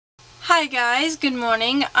Hi guys, good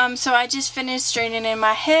morning. So I just finished straightening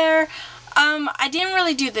my hair. I didn't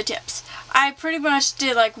really do the tips. I pretty much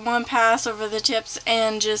did like one pass over the tips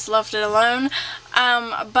and just left it alone.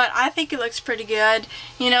 But I think it looks pretty good.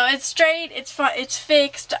 You know, it's straight, it's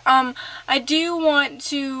fixed. I do want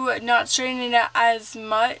to not straighten it as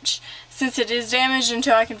much since it is damaged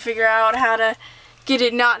until I can figure out how to get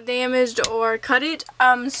it not damaged or cut it.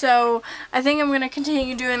 So I think I'm going to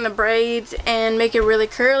continue doing the braids and make it really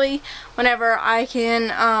curly whenever I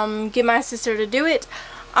can get my sister to do it.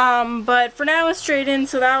 But for now it's straightened,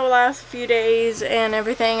 so that will last a few days and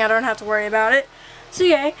everything. I don't have to worry about it. So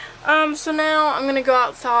yay. So now I'm going to go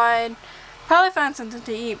outside, probably find something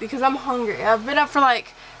to eat because I'm hungry. I've been up for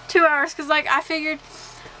like 2 hours because like I figured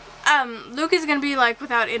Luke is going to be like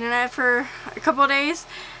without internet for a couple of days.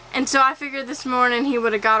 And so I figured this morning he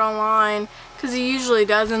would have got online because he usually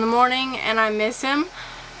does in the morning and I miss him,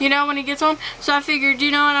 you know, when he gets on. So I figured,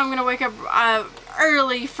 you know what, I'm going to wake up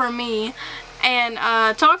early for me and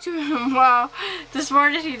talk to him. Well, this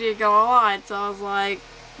morning he did go online, so I was like,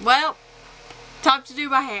 well, time to do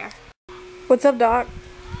my hair. What's up, Doc?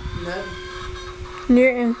 Nothing.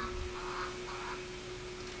 You're in.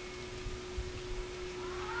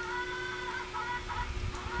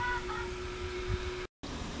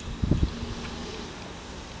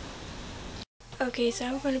 Okay, so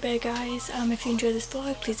I'm going to bed, guys. If you enjoyed this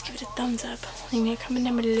vlog, please give it a thumbs up. Leave me a comment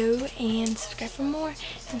down below and subscribe for more. And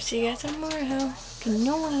I'll see you guys tomorrow. Good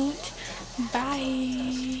night.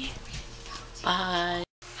 Bye. Bye.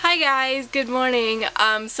 Hi guys, good morning.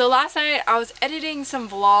 So last night I was editing some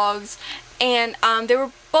vlogs and they were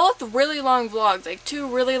both really long vlogs, like 2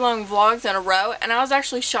 really long vlogs in a row, and I was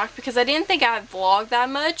actually shocked because I didn't think I had vlogged that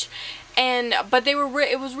much, but they were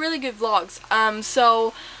it was really good vlogs.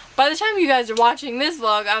 So by the time you guys are watching this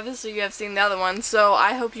vlog, obviously you have seen the other one, so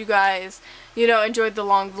I hope you guys, you know, enjoyed the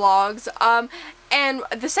long vlogs. And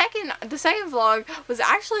the second vlog was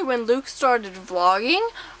actually when Luke started vlogging.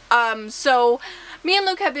 So me and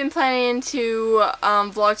Luke have been planning to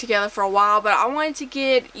vlog together for a while, but I wanted to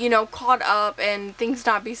get, you know, caught up and things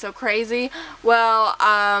not be so crazy. Well,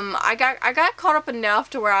 I got caught up enough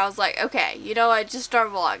to where I was like, okay, you know what, just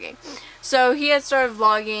start vlogging. So he had started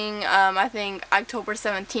vlogging, I think October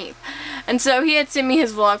 17th. And so he had sent me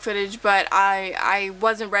his vlog footage, but I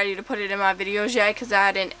wasn't ready to put it in my videos yet because I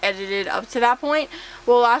hadn't edited up to that point.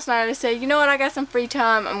 Well, last night I said, you know what, I got some free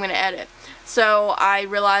time, I'm going to edit. So I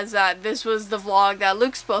realized that this was the vlog that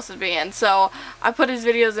Luke's supposed to be in. So I put his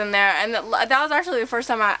videos in there, and that was actually the first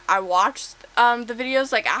time I watched the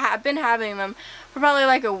videos. Like, I have been having them for probably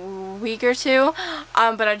like a week or 2,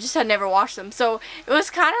 but I just had never watched them. So it was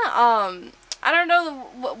kind of I don't know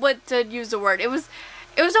what to use the word. It was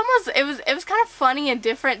kind of funny and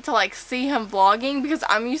different to like see him vlogging because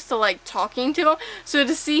I'm used to like talking to him. So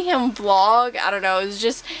to see him vlog, I don't know,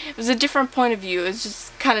 it was a different point of view. It's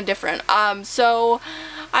just kind of different. So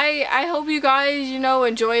I hope you guys, you know,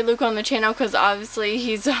 enjoy Luke on the channel because obviously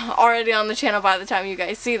he's already on the channel by the time you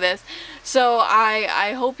guys see this. So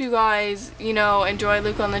I hope you guys, you know, enjoy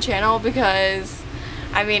Luke on the channel because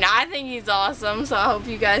I mean, I think he's awesome, so I hope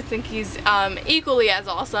you guys think he's equally as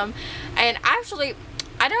awesome. And actually,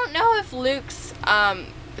 I don't know if Luke's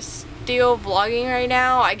still vlogging right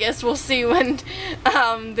now. I guess we'll see when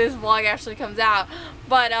this vlog actually comes out.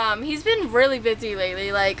 But he's been really busy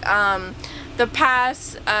lately. Like the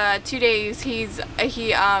past 2 days, he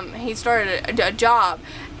started a job,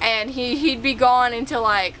 and he'd be gone until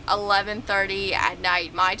like 11:30 at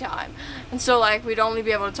night my time. And so like we'd only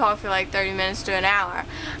be able to talk for like 30 minutes to an hour.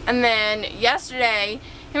 And then yesterday,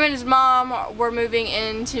 him and his mom were moving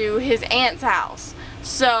into his aunt's house.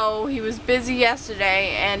 So he was busy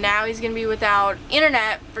yesterday, and now he's going to be without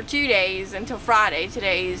internet for 2 days until Friday.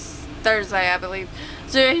 Today's Thursday, I believe.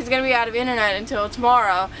 So he's going to be out of internet until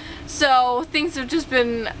tomorrow. So things have just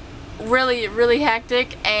been really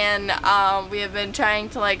hectic, and we have been trying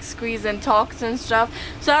to like squeeze in talks and stuff.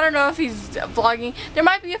 So I don't know if he's vlogging. There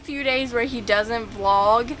might be a few days where he doesn't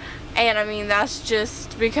vlog, and I mean that's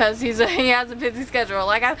just because he has a busy schedule.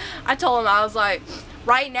 Like I told him, I was like,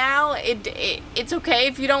 right now it's okay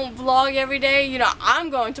if you don't vlog every day. You know, I'm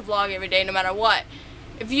going to vlog every day no matter what.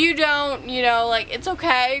 If you don't, you know, like it's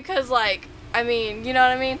okay because like I mean, you know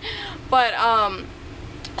what I mean. But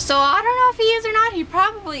so I don't know if he is or not. He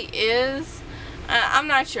probably is. I'm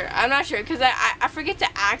not sure. I'm not sure because I forget to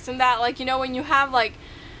ask him that. Like, you know, when you have like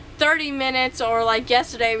 30 minutes or like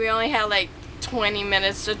yesterday we only had like 20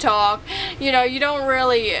 minutes to talk. You know, you don't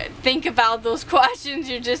really think about those questions.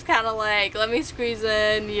 You're just kind of like, let me squeeze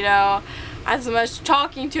in, you know, as much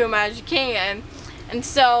talking to him as you can. And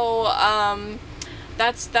so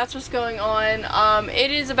that's what's going on.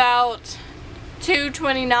 It is about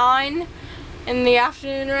 2:29 in the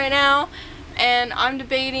afternoon right now, and I'm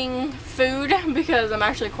debating food because I'm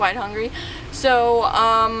actually quite hungry. So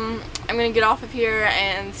I'm gonna get off of here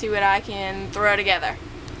and see what I can throw together.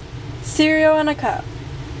 Cereal in a cup.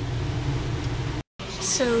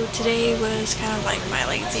 So today was kind of like my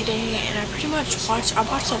lazy day, and I pretty much watched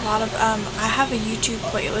a lot of I have a YouTube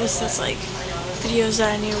playlist that's like videos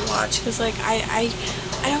that I need to watch, because like I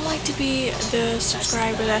don't like to be the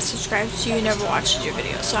subscriber that subscribes to you and never watches your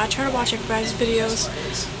videos. So I try to watch everybody's videos,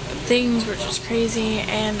 but things were just crazy,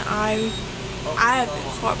 and I have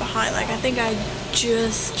been far behind. Like, I think I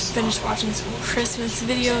just finished watching some Christmas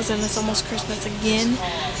videos, and it's almost Christmas again,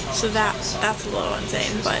 so that's a little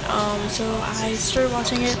insane. But so I started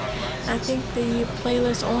watching it, and I think the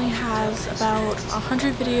playlist only has about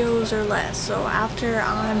 100 videos or less. So after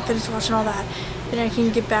I'm finished watching all that, then I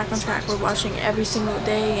can get back on track with watching every single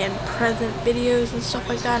day and present videos and stuff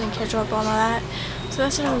like that, and catch up on all that. So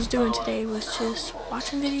that's what I was doing today, was just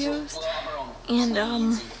watching videos. And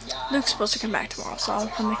Luke's supposed to come back tomorrow, so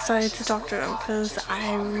I'm excited to talk to him because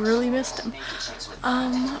I really missed him.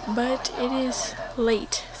 But it is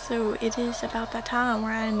late, so it is about that time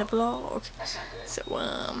where I end the vlog. So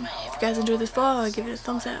if you guys enjoyed this vlog, give it a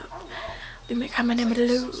thumbs up, leave me a comment down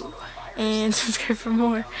below, and subscribe for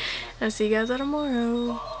more. I'll see you guys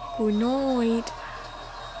tomorrow. Good night.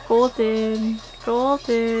 Colton,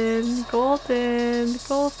 Colton, Colton,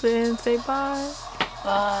 Colton, say bye.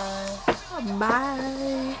 Bye.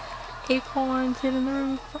 Bye. Acorns hitting the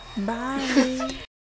roof. Bye.